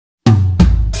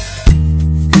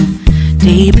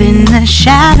Deep in the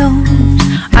shadows,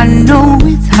 I know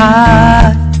it's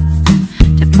hard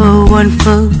to put one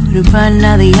foot in front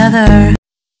of the other.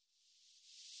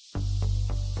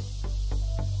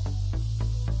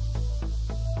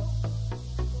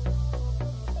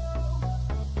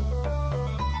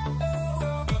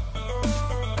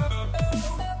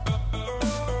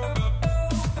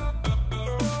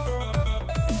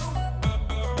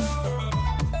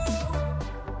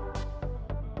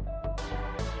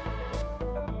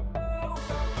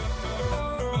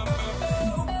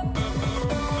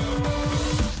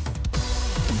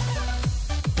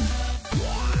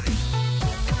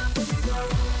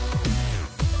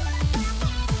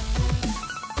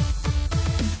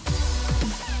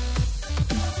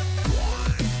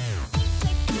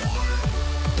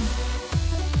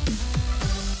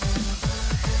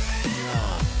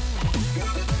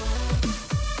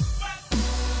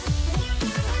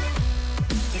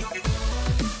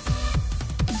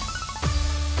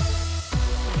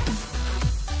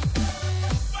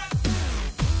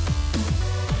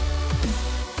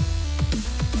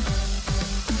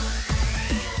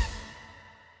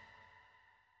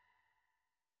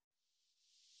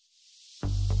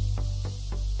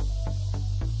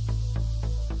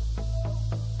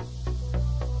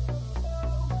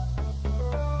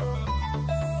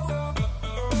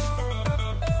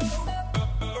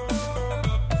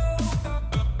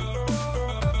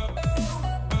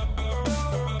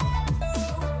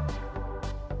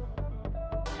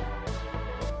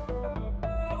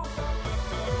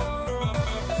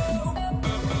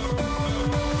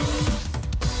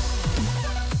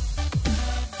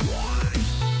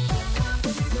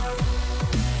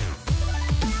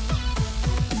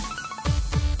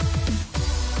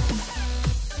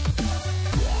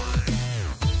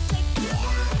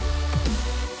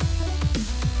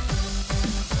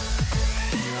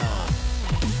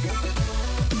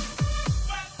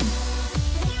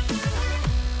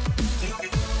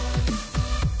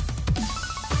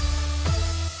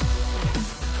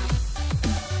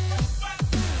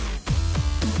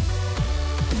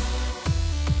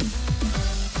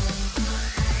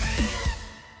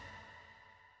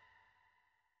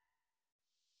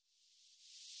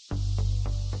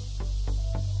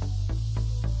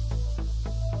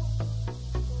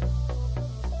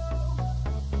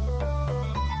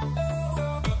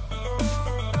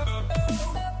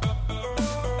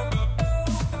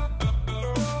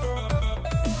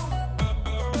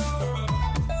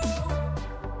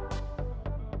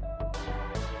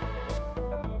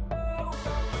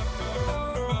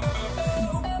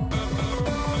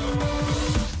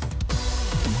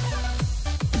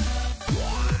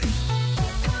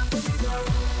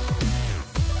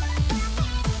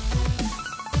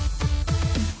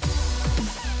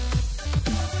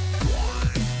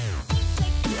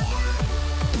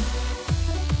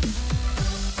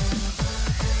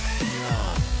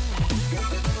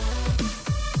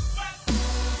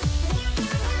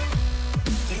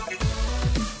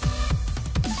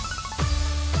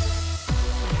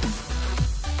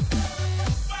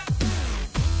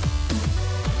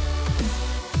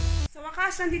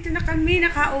 Nandito na kami,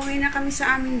 nakauwi na kami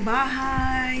sa aming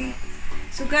bahay.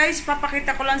 So guys,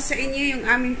 papakita ko lang sa inyo yung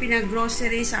aming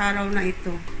pinag-grocery sa araw na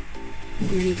ito.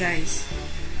 Yan guys.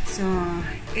 So,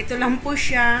 ito lang po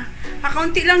siya.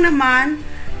 Kakaunti lang naman,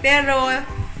 pero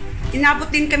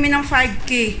inabot din kami ng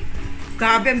 5K.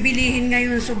 Grabe ang bilihin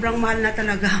ngayon, sobrang mahal na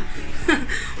talaga.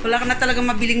 Wala ka na talaga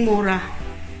mabiling mura.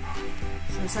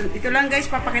 So, ito lang guys,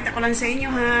 papakita ko lang sa inyo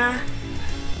ha.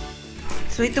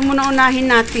 So, ito muna unahin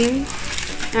natin.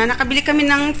 Nakabili kami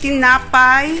ng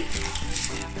tinapay.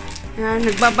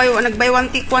 Nag-buy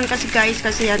one take one kasi guys,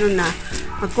 kasi ano na,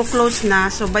 magko-close na.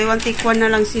 So buy one take one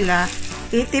na lang sila.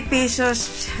 80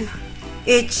 pesos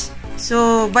each.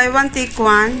 So buy one take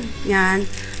one. Yan.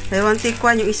 Buy one take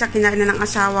one, yung isa kinain na ng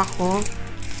asawa ko.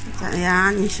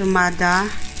 Ayan, yung sumada.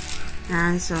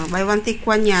 Yan, so buy one take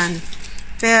one yan.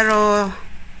 Pero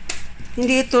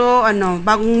hindi ito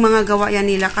bagong mga gawa yan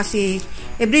nila kasi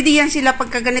everyday yan sila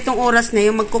pagka ganitong oras na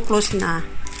yung magko-close na.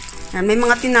 Yan, may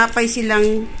mga tinapay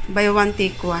silang buy one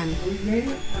take one.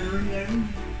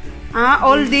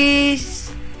 All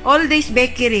days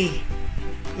bakery.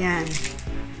 Yan.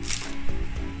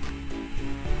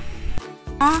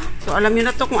 So alam niyo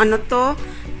na to kung ano to.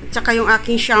 At saka yung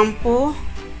aking shampoo.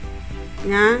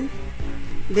 Yan.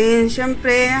 Then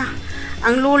syempre,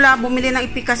 ang lula bumili ng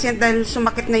ipikasyent dahil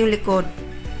sumakit na yung likod.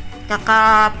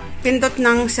 Kakapindot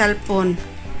ng cellphone.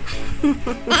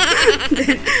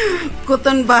 Then,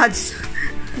 cotton buds.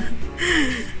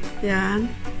 Yan.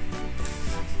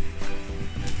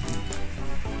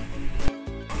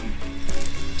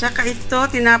 Tsaka ito,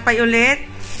 tinapay ulit.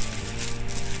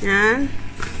 Yan.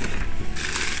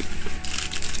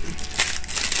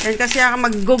 Yan kasi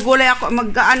maggugulay ako,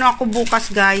 mag-ano ako bukas,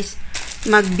 guys.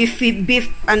 Mag-beef,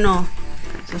 ano.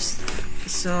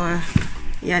 So,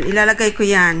 yan, ilalagay ko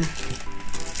yan.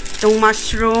 Itong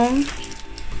mushroom.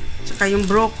 Tsaka yung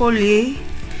broccoli.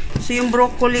 So, yung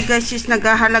broccoli, guys, is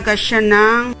naghahalaga siya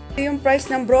ng... Yung price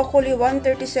ng broccoli,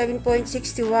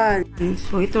 137.61.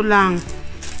 So, ito lang.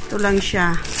 Ito lang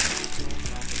siya.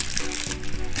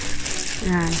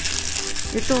 Yan.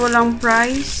 Ito walang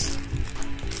price.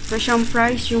 Wala siyang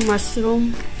price, yung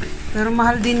mushroom. Pero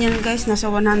mahal din yan, guys. Nasa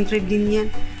 100 din yan.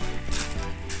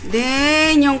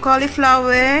 Then, yung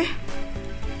cauliflower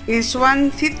is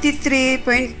 153.72.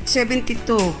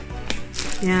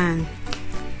 Yan.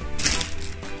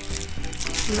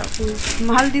 Wala po.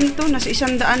 Mahal din to. Nasa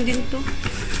 100 din to.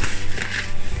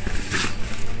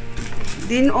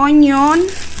 Then,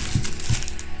 onion.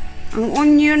 Ang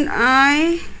onion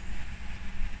ay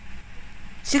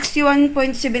 61.71.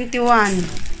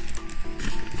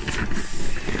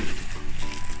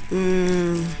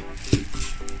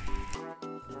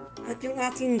 At yung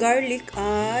aking garlic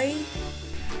ay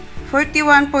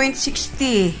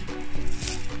 41.60.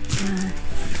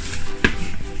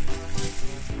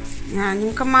 Yan,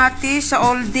 yung kamatis sa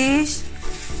oldies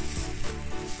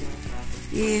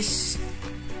is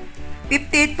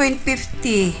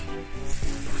 58.50.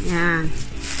 Yan.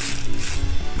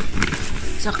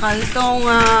 Saka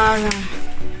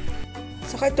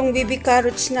itong baby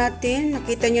carrots natin.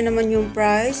 Nakita nyo naman yung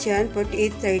price. Yan,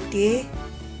 48.30.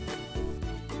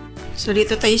 So,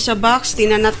 dito tayo sa box.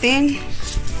 Tingnan natin.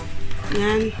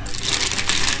 Yan.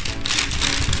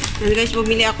 Yan guys,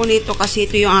 bumili ako nito kasi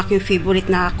ito yung aking favorite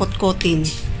na kotkotin.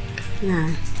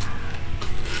 Yan.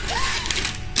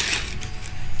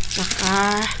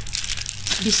 Saka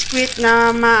biskwit na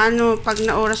maano pag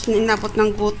na oras na inabot ng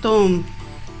gutom.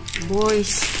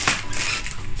 Boys.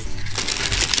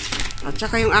 At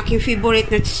saka yung aking favorite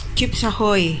na chips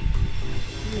ahoy.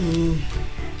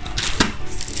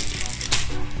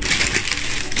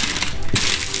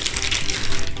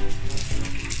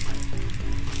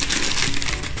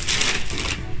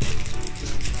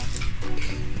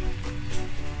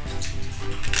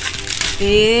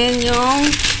 Then,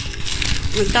 yung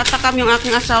nagtatakam yung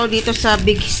aking asawa dito sa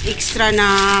big extra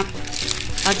na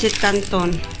pancit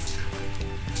canton.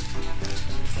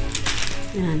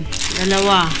 Yan,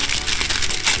 dalawa.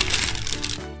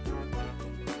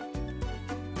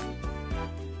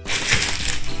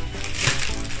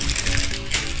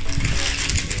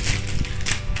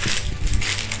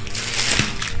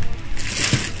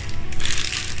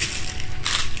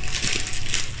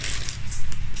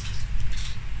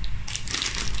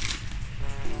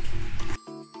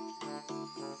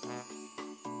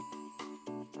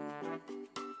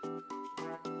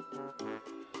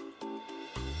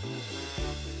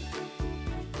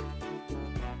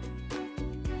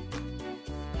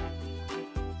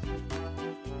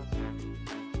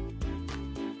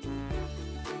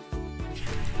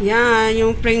 Yan,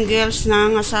 yung Pringles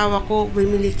ng asawa ko,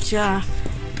 bumili siya.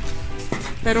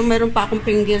 Pero meron pa akong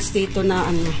Pringles dito na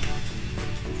ano.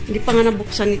 Hindi pa nga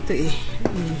nabuksan ito eh.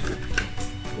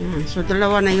 Yan, so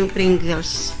dalawa na yung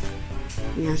Pringles.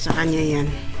 Yan, sa kanya yan.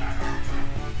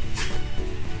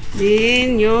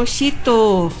 Then, yung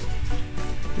sito.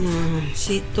 Yan,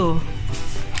 sito.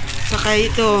 Saka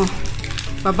ito,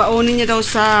 babaonin niya daw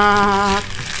sa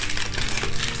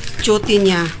chuti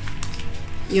niya.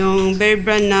 Yung Bear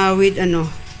Brand na with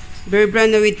Bear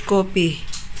Brand na with coffee.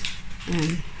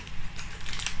 Ayan.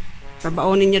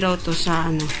 Babaonin niya daw to sa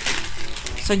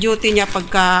sa duty niya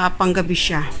pagka panggabi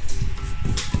siya.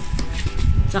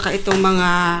 Saka itong mga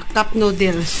cup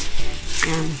noodles.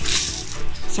 Ayan.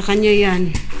 Sa kanya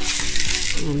yan.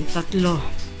 Ayan,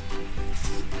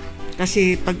 3.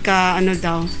 Kasi pagka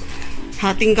daw,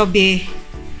 hating gabi,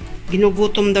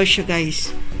 ginugutom daw siya,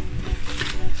 guys.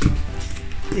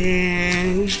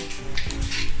 Then,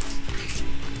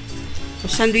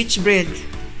 sandwich bread.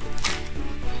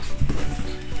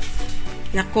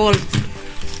 Yakult.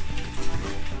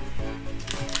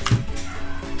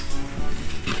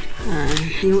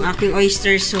 Yung aking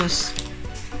oyster sauce.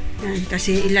 Yan,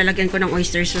 kasi ilalagyan ko ng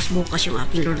oyster sauce bukas yung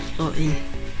aking lulutuin.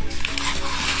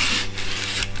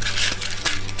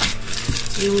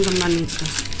 Yung laman nito.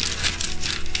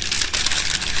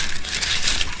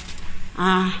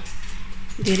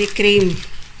 Dairy cream.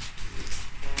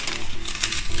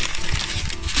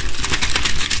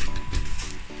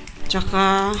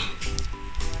 Tsaka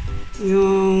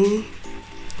yung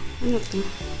to?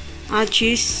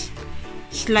 Cheese.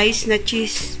 Slice na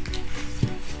cheese.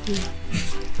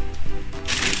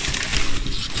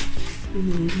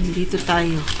 Dito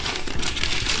tayo.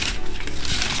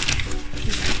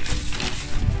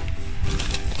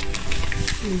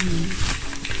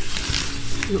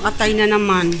 Yung atay na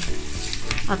naman.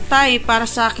 Atay para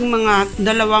sa aking mga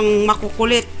dalawang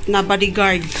makukulit na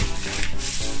bodyguard.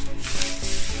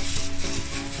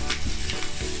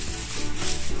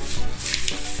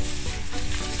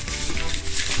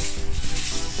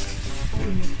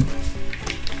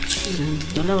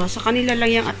 Dalawa. Sa kanila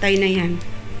lang yung atay na yan.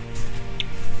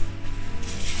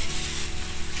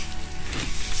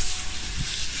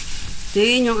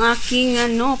 Then, yung aking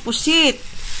pusit.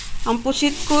 Ang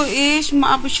pusit ko is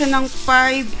maabot siya ng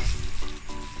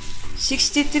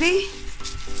 563.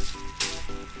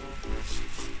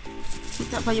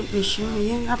 Kita ba yung presyo?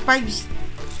 Ayan,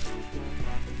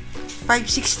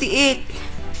 568.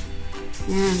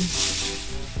 Yan.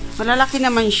 Malalaki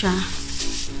naman siya.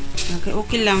 Okay,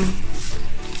 okay lang.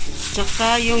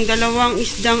 Tsaka yung dalawang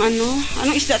isdang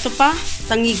anong isda to pa?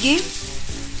 Tangigi.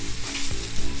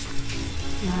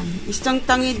 Yan. Isdang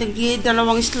tangigi,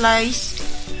 dalawang slice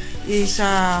is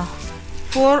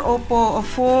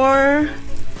 414.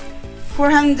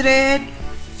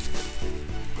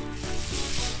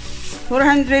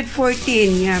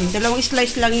 Yan. Dalawang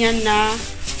slice lang yan na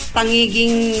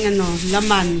tangiging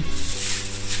laman.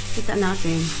 Kita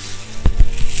natin.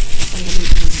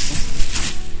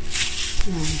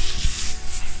 Yan.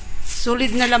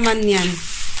 Solid na laman yan.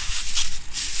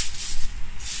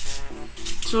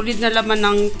 Solid na laman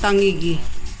ng tangigi.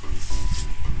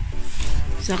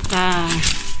 Saka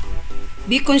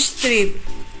bacon strip.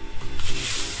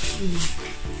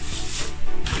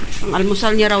 Ang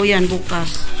almusal niya raw yan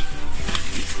bukas.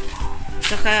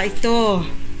 Saka ito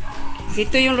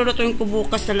yung lulutuin ko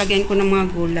bukas. Talagyan ko ng mga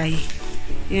gulay.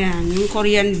 Yan, yung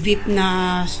Korean beef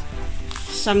na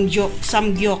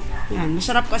samgyok. Yan,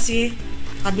 masarap kasi.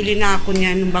 Kabili na ako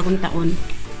niyan nung bagong taon.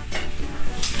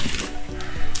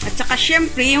 At saka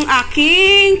syempre yung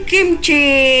aking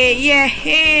kimchi.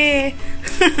 Yehey!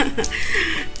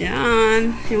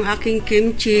 Yan, yung aking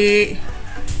kimchi.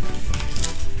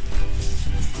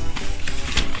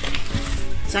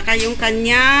 Saka yung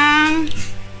kanyang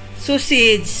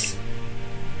sausage.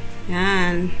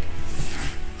 Yan.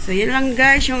 So, yan lang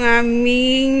guys yung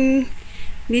aming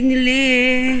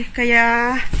binili.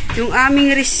 Kaya, yung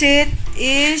aming receipt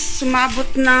is sumabot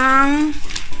na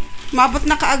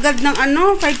kaagad ng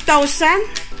 5,000.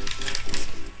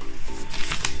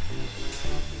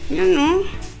 Yan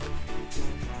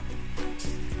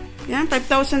yan,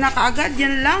 5,000 na kaagad.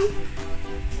 Yan lang.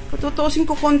 Patutusin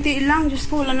ko konti lang. Diyos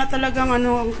ko, wala na talagang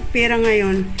pera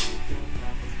ngayon.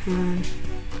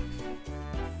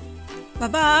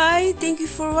 Bye-bye. Thank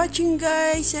you for watching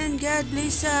guys. And God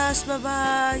bless us.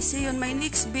 Bye-bye. See you on my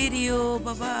next video.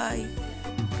 Bye-bye.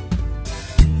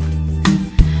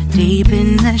 Deep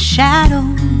in the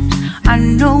shadows, I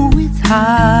know it's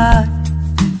hard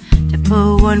to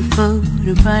put one foot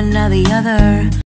in front of the other.